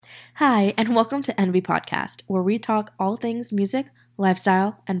Hi, and welcome to Envy Podcast, where we talk all things music,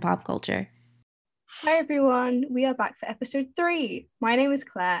 lifestyle, and pop culture. Hi everyone, we are back for episode 3. My name is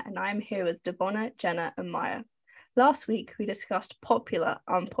Claire and I'm here with Davonna, Jenna, and Maya. Last week we discussed popular,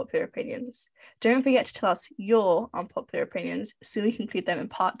 unpopular opinions. Don't forget to tell us your unpopular opinions so we can include them in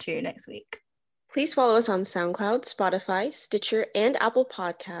part 2 next week. Please follow us on SoundCloud, Spotify, Stitcher, and Apple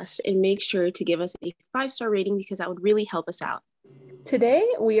Podcast, and make sure to give us a 5-star rating because that would really help us out. Today,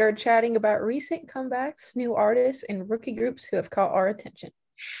 we are chatting about recent comebacks, new artists, and rookie groups who have caught our attention.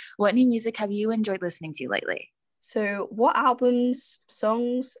 What new music have you enjoyed listening to lately? So what albums,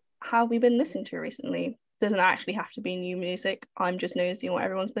 songs have we been listening to recently? Doesn't actually have to be new music. I'm just nosing what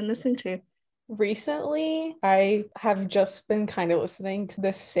everyone's been listening to. Recently, I have just been kind of listening to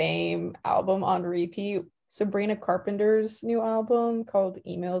the same album on repeat. Sabrina Carpenter's new album called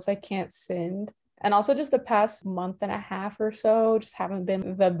Emails I Can't Send. And also just the past month and a half or so just haven't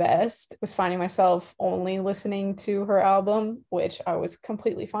been the best. I was finding myself only listening to her album, which I was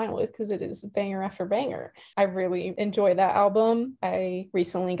completely fine with because it is banger after banger. I really enjoy that album. I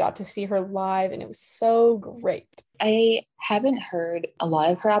recently got to see her live and it was so great. I haven't heard a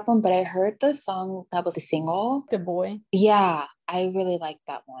lot of her album, but I heard the song that was a single. The Boy. Yeah, I really liked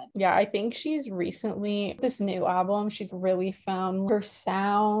that one. Yeah, I think she's recently, this new album, she's really found her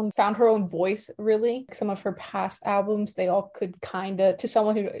sound, found her own voice, really. Some of her past albums, they all could kind of, to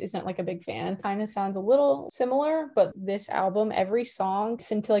someone who isn't like a big fan, kind of sounds a little similar, but this album, every song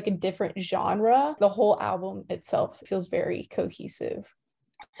is into like a different genre. The whole album itself feels very cohesive.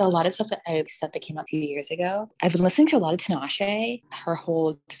 So a lot of stuff that came out a few years ago. I've been listening to a lot of Tinashe, her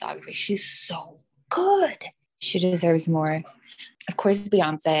whole discography. She's so good. She deserves more. Of course,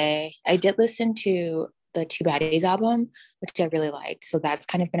 Beyonce. I did listen to the Two Baddies album, which I really liked. So that's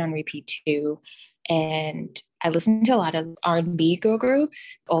kind of been on repeat too. And I listened to a lot of R&B girl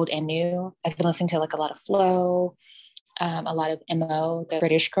groups, old and new. I've been listening to like a lot of Flow, a lot of MO, the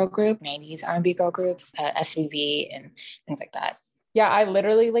British girl group, 90s R&B girl groups, SVB and things like that. Yeah, I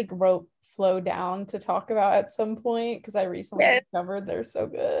literally like wrote Flow down to talk about at some point because I recently discovered they're so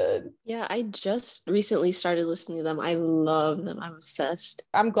good. Yeah, I just recently started listening to them. I love them. I'm obsessed.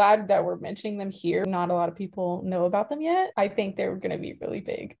 I'm glad that we're mentioning them here. Not a lot of people know about them yet. I think they're going to be really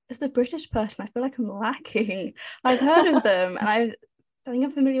big. As the British person, I feel like I'm lacking. I've heard of them and I think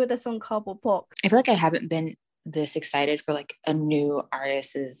I'm familiar with their song Cardboard Box. I feel like I haven't been this excited for like a new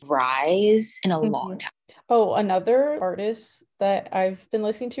artist's rise in a long time. Oh, another artist that I've been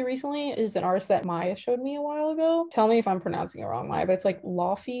listening to recently is an artist that Maya showed me a while ago. Tell me if I'm pronouncing it wrong, Maya, but it's like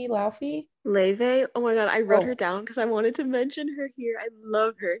Laufey. Leve. Oh my god, I wrote her down because I wanted to mention her here. I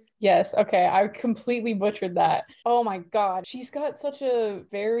love her. Yes, okay, I completely butchered that. Oh my god, she's got such a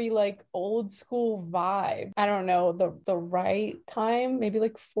very like old school vibe. I don't know, the right time, maybe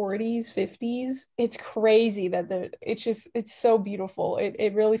like 40s, 50s. It's crazy that it's so beautiful.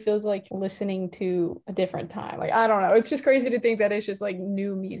 It really feels like listening to a different time. Like, I don't know, it's just crazy to think that it's just like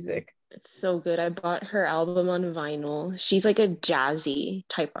new music. It's so good. I bought her album on vinyl. She's like a jazzy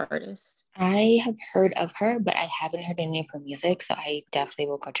type artist. I have heard of her, but I haven't heard any of her music, so I definitely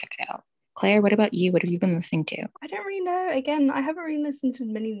will go check it out. Claire, what about you? What have you been listening to? I don't really know. Again, I haven't really listened to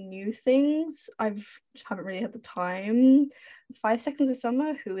many new things. Just haven't really had the time. 5 Seconds of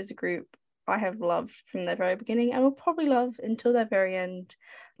Summer, who is a group I have loved from their very beginning and will probably love until their very end.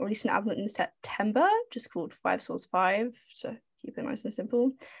 Released an album in September, just called 5 Souls 5, so keep it nice and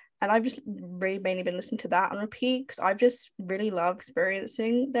simple. And I've just really mainly been listening to that on repeat because I've just really loved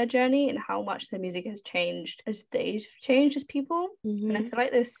experiencing their journey and how much their music has changed as they've changed as people. And I feel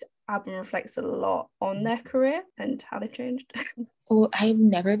like this album reflects a lot on their career and how they've changed. Well, I've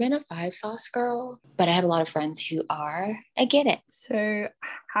never been a 5 Sauce girl, but I have a lot of friends who are. I get it. So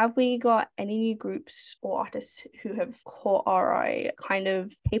have we got any new groups or artists who have caught our eye kind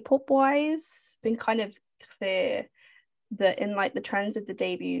of K-pop wise? Been kind of clear that in like the trends of the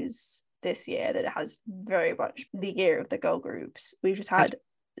debuts this year that it has very much the year of the girl groups. We've just had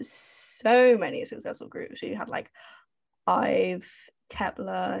so many successful groups. We had like IVE,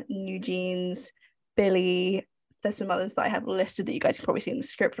 Kepler, New Jeans, Billy. There's some others that I have listed that you guys can probably see in the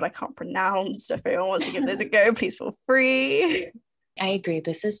script but I can't pronounce, so if anyone wants to give this a go, please feel free. I agree.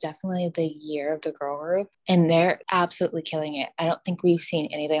 This is definitely the year of the girl group and they're absolutely killing it. I don't think we've seen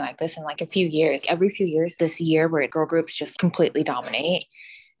anything like this in like a few years. Every few years, this year where girl groups just completely dominate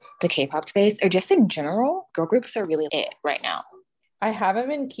the K-pop space or just in general, girl groups are really it right now. I haven't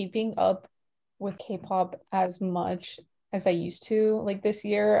been keeping up with K-pop as much as I used to. Like this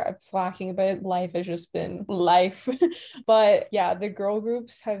year, I'm slacking a bit. Life has just been life. But yeah, the girl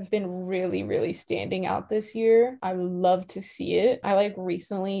groups have been really, really standing out this year. I love to see it. I like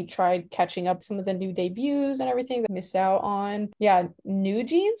recently tried catching up some of the new debuts and everything that I missed out on. Yeah, New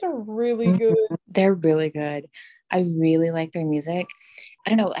Jeans are really good. They're really good. I really like their music. I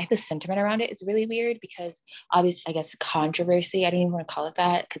don't know, I have the sentiment around it. It's really weird because obviously, I guess, controversy, I don't even want to call it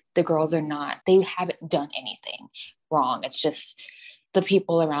that, because the girls are not, they haven't done anything wrong. It's just the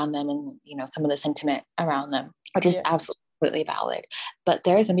people around them and, you know, some of the sentiment around them, which is absolutely valid. But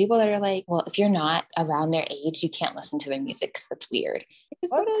there are some people that are like, well, if you're not around their age, you can't listen to their music because that's weird.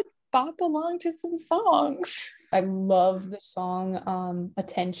 It's What? gonna bop along to some songs. I love the song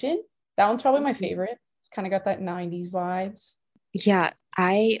Attention. That one's probably my favorite. It's kind of got that 90s vibes. Yeah,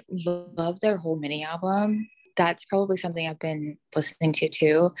 I love their whole mini album. That's probably something I've been listening to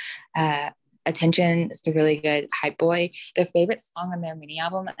too. Attention is a really good. Hype Boy. Their favorite song on their mini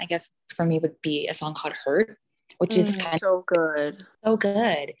album, I guess, for me would be a song called Hurt, which is kind So good. so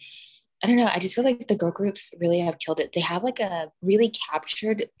good. I don't know. I just feel like the girl groups really have killed it. They have like a really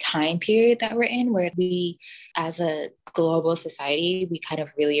captured time period that we're in where we, as a global society, we kind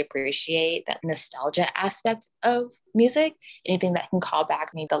of really appreciate that nostalgia aspect of music. Anything that can call back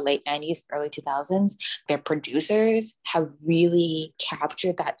maybe the late 90s, early 2000s. Their producers have really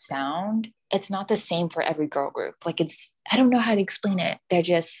captured that sound. It's not the same for every girl group. Like I don't know how to explain it. They're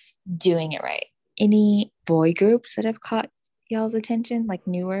just doing it right. Any boy groups that have caught y'all's attention, like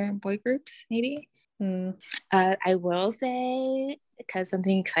newer boy groups maybe? I will say, because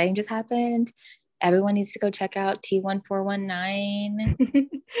something exciting just happened, everyone needs to go check out T1419.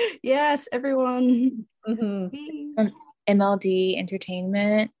 Yes, everyone. From MLD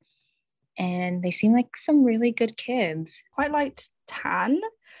Entertainment, and they seem like some really good kids. Quite liked Tan,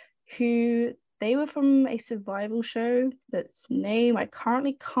 who they were from a survival show that's name I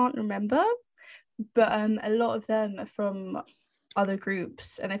currently can't remember, but a lot of them are from other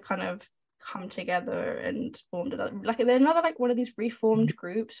groups and they've kind of come together and formed another, like they're another like one of these reformed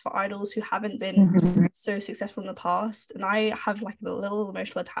groups for idols who haven't been so successful in the past. And I have like a little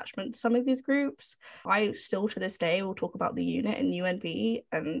emotional attachment to some of these groups. I still to this day will talk about the unit and UNB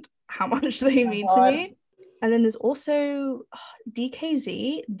and how much they mean to me. And then there's also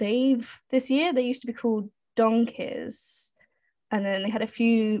DKZ. This year they used to be called Donkeys, and then they had a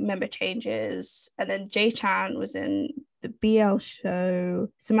few member changes, and then Jay Chan was in the BL show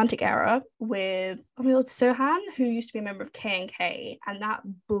Semantic Error with Sohan, who used to be a member of K&K, and that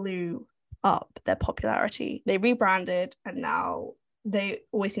blew up their popularity. They rebranded and now they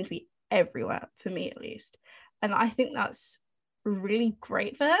always seem to be everywhere, for me at least. And I think that's really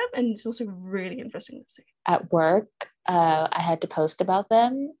great for them, and it's also really interesting to see. At work, I had to post about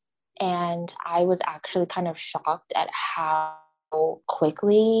them, and I was actually kind of shocked at how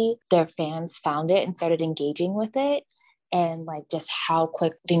quickly their fans found it and started engaging with it, and like just how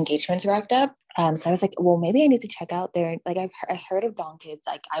quick the engagements racked up. So I was like, well, maybe I need to check out their, like I heard of Dawn Kids.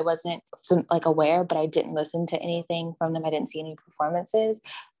 Like I wasn't like aware, but I didn't listen to anything from them. I didn't see any performances,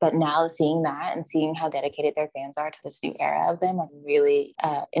 but now seeing that and seeing how dedicated their fans are to this new era of them, I'm really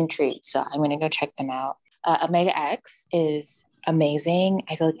intrigued. So I'm going to go check them out. Omega X is amazing.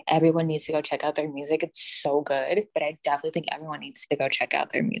 I feel like everyone needs to go check out their music. It's so good, but I definitely think everyone needs to go check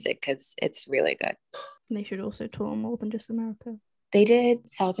out their music because it's really good. And they should also tour more than just America. They did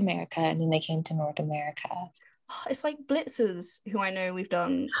South America and then they came to North America. It's like Blitzers, who I know we've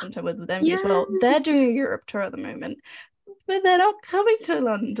done content with them as well. They're doing a Europe tour at the moment, but they're not coming to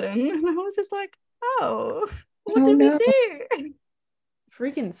London. And I was just like, what did we do?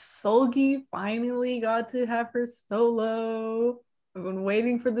 Freaking Solgi finally got to have her solo. I've been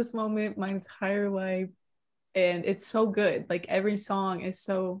waiting for this moment my entire life, and it's so good. Like every song is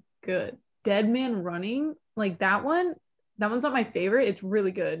so good. Dead Man Running, like that one's not my favorite. It's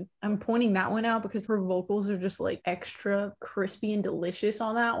really good. I'm pointing that one out because her vocals are just like extra crispy and delicious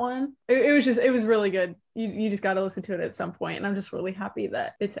on that one. It was really good. You just got to listen to it at some point, and I'm just really happy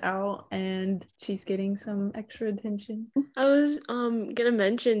that it's out and she's getting some extra attention. I was gonna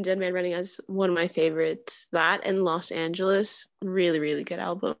mention Dead Man Running as one of my favorites. That and Los Angeles, really, really good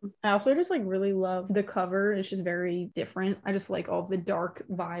album. I also just like really love the cover. It's just very different. I just like all the dark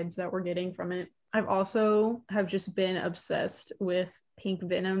vibes that we're getting from it. I've also have just been obsessed with Pink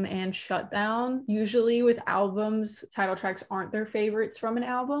Venom and Shutdown. Usually with albums, title tracks aren't their favorites from an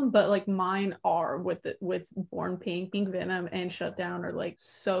album, but like mine are with Born Pink. Pink Venom and Shutdown are like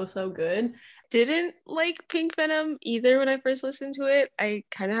so good. Didn't like Pink Venom either when I first listened to it. I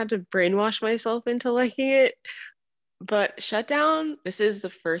kind of had to brainwash myself into liking it. But Shutdown, this is the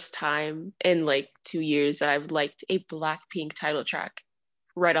first time in like 2 years that I've liked a Blackpink title track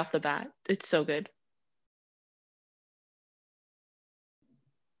right off the bat. It's so good.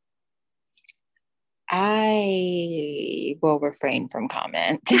 I will refrain from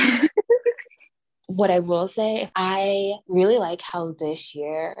comment. What I will say, I really like how this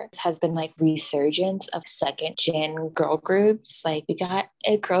year has been like resurgence of second gen girl groups. Like we got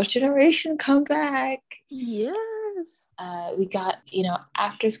a Girls' Generation comeback. Yes. We got,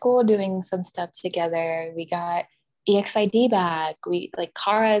 After School doing some stuff together. We got EXID back. We like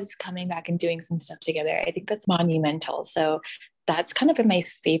Kara's coming back and doing some stuff together. I think that's monumental. So that's kind of been my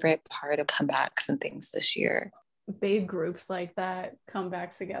favorite part of comebacks and things this year. Big groups like that come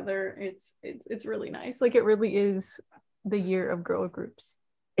back together. It's really nice. Like it really is the year of girl groups.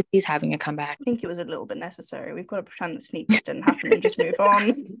 He's having a comeback. I think it was a little bit necessary. We've got to pretend that sneaks didn't happen and just move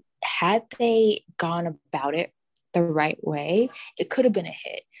on. Had they gone about it the right way, it could have been a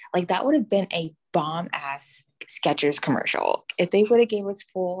hit. Like that would have been a bomb ass Skechers commercial. If they would have gave us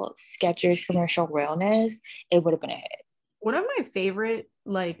full Skechers commercial realness, it would have been a hit. One of my favorite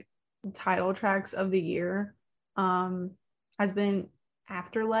like title tracks of the year has been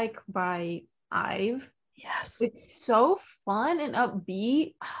Afterlike by IVE. Yes. It's so fun and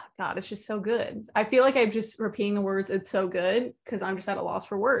upbeat. Oh, God, it's just so good. I feel like I'm just repeating the words "it's so good" because I'm just at a loss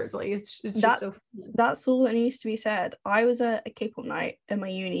for words. Like it's just so fun. That's all that needs to be said. I was at a K-pop night at my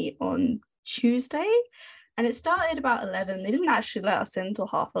uni on Tuesday and it started about 11. They didn't actually let us in until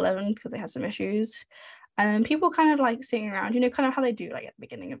 11:30 because they had some issues. And then people kind of like sitting around, kind of how they do like at the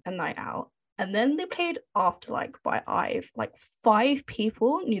beginning of a night out. And then they played Afterlike by IVE. Like 5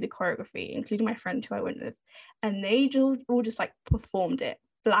 people knew the choreography, including my friend who I went with. And they all just like performed it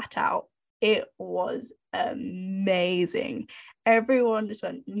flat out. It was amazing. Everyone just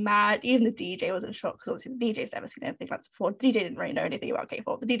went mad. Even the DJ was in shock because obviously the DJ's never seen anything like this before. The DJ didn't really know anything about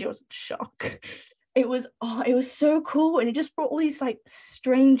K-pop. The DJ was in shock. It was so cool. And it just brought all these like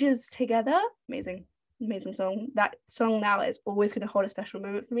strangers together. Amazing song. That song now is always going to hold a special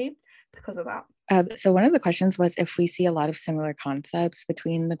moment for me because of that. So one of the questions was if we see a lot of similar concepts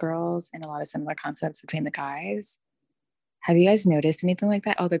between the girls and a lot of similar concepts between the guys. Have you guys noticed anything like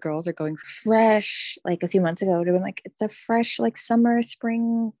that? Oh, the girls are going fresh. Like a few months ago, it would have been like, it's a fresh like summer,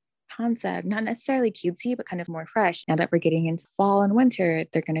 spring concept. Not necessarily cutesy, but kind of more fresh. Now that we're getting into fall and winter,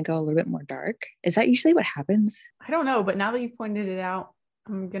 they're going to go a little bit more dark. Is that usually what happens? I don't know, but now that you've pointed it out,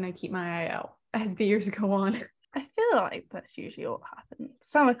 I'm going to keep my eye out as the years go on. I feel like that's usually what happens.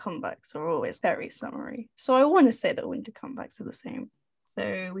 Summer comebacks are always very summery. So I want to say that winter comebacks are the same.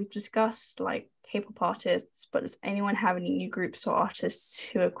 So we've discussed like K-pop artists, but does anyone have any new groups or artists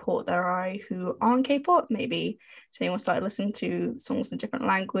who have caught their eye who aren't K-pop? Maybe has anyone started listening to songs in a different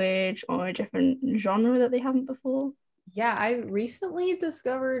language or a different genre that they haven't before? Yeah, I recently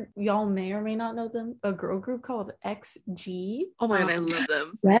discovered, y'all may or may not know them, a girl group called XG. Oh my God, I love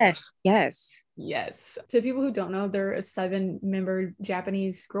them. Yes. To people who don't know, they're a 7-member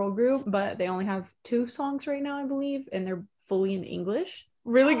Japanese girl group, but they only have 2 songs right now, I believe, and they're fully in English.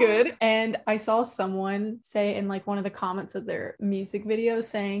 Really good. And I saw someone say in like one of the comments of their music video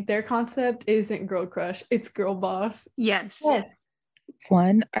saying their concept isn't girl crush, it's girl boss. Yes.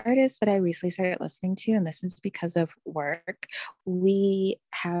 One artist that I recently started listening to, and this is because of work, we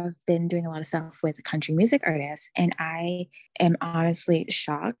have been doing a lot of stuff with country music artists, and I am honestly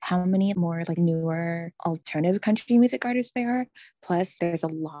shocked how many more like newer alternative country music artists there are. Plus, there's a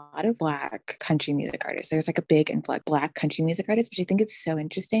lot of Black country music artists. There's like a big influx of Black country music artists, which I think is so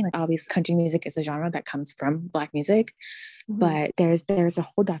interesting. Like obviously, country music is a genre that comes from Black music. But there's a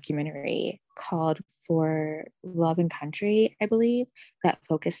whole documentary called For Love and Country, I believe, that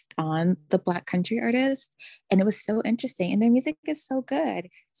focused on the Black country artists. And it was so interesting. And their music is so good.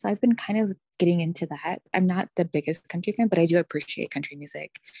 So I've been kind of getting into that. I'm not the biggest country fan, but I do appreciate country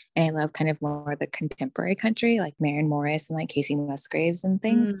music. And I love kind of more the contemporary country, like Maren Morris and like Casey Musgraves and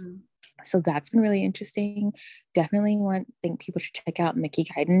things. So that's been really interesting. Definitely think people should check out Mickey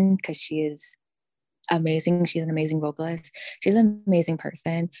Guyton because she is amazing. She's an amazing vocalist. She's an amazing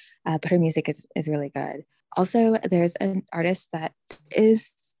person, but her music is really good. Also, there's an artist that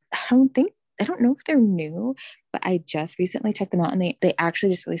is, I don't know if they're new, but I just recently checked them out, and they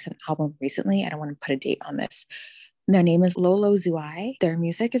actually just released an album recently. I don't want to put a date on this. Their name is Lolo Zhuai. Their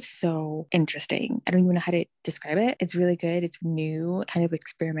music is so interesting. I don't even know how to describe it. It's really good. It's new, kind of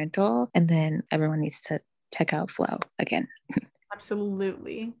experimental. And then everyone needs to check out Flow again.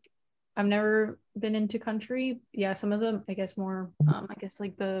 Absolutely. I've never been into country. Yeah, some of them, I guess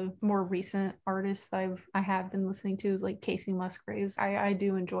like the more recent artists I have been listening to is like Casey Musgraves. I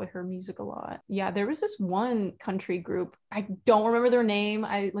do enjoy her music a lot. Yeah, there was this one country group. I don't remember their name.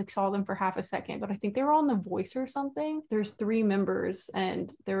 I like saw them for half a second, but I think they were on The Voice or something. There's 3 members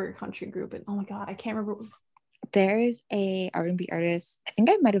and they're a country group. And oh my God, I can't remember. There's a R&B artist. I think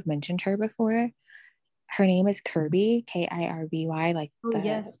I might have mentioned her before. Her name is Kirby, Kirby.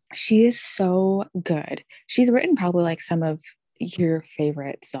 Yes. She is so good. She's written probably like some of your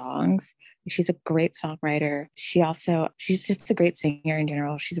favorite songs. She's a great songwriter. She's just a great singer in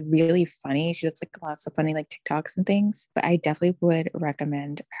general. She's really funny. She does like lots of funny like TikToks and things. But I definitely would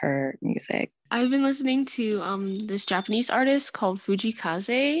recommend her music. I've been listening to this Japanese artist called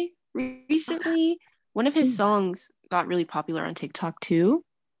Fujikaze recently. One of his songs got really popular on TikTok too.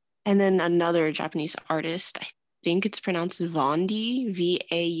 And then another Japanese artist, I think it's pronounced Vaundy,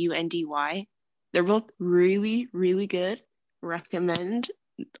 Vaundy. They're both really, really good. Recommend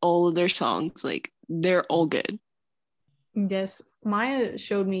all of their songs. Like, they're all good. Yes, Maya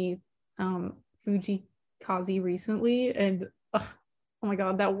showed me Fujikaze recently, and oh my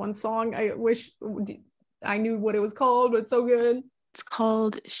God, that one song, I wish I knew what it was called, but it's so good. It's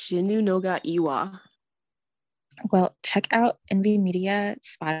called Shinu no ga Iwa. Well, check out NV Media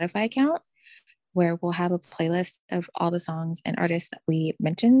Spotify account, where we'll have a playlist of all the songs and artists that we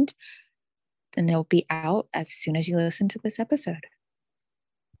mentioned, and it'll be out as soon as you listen to this episode.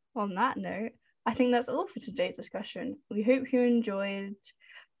 On that note, I think that's all for today's discussion. We hope you enjoyed.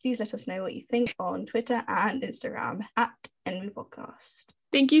 Please let us know what you think on Twitter and Instagram at NV Podcast.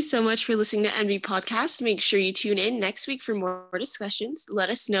 Thank you so much for listening to NV Podcast. Make sure you tune in next week for more discussions. Let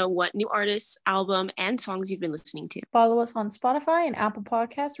us know what new artists, album, and songs you've been listening to. Follow us on Spotify and Apple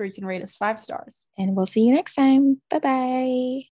Podcasts where you can rate us 5 stars. And we'll see you next time. Bye-bye.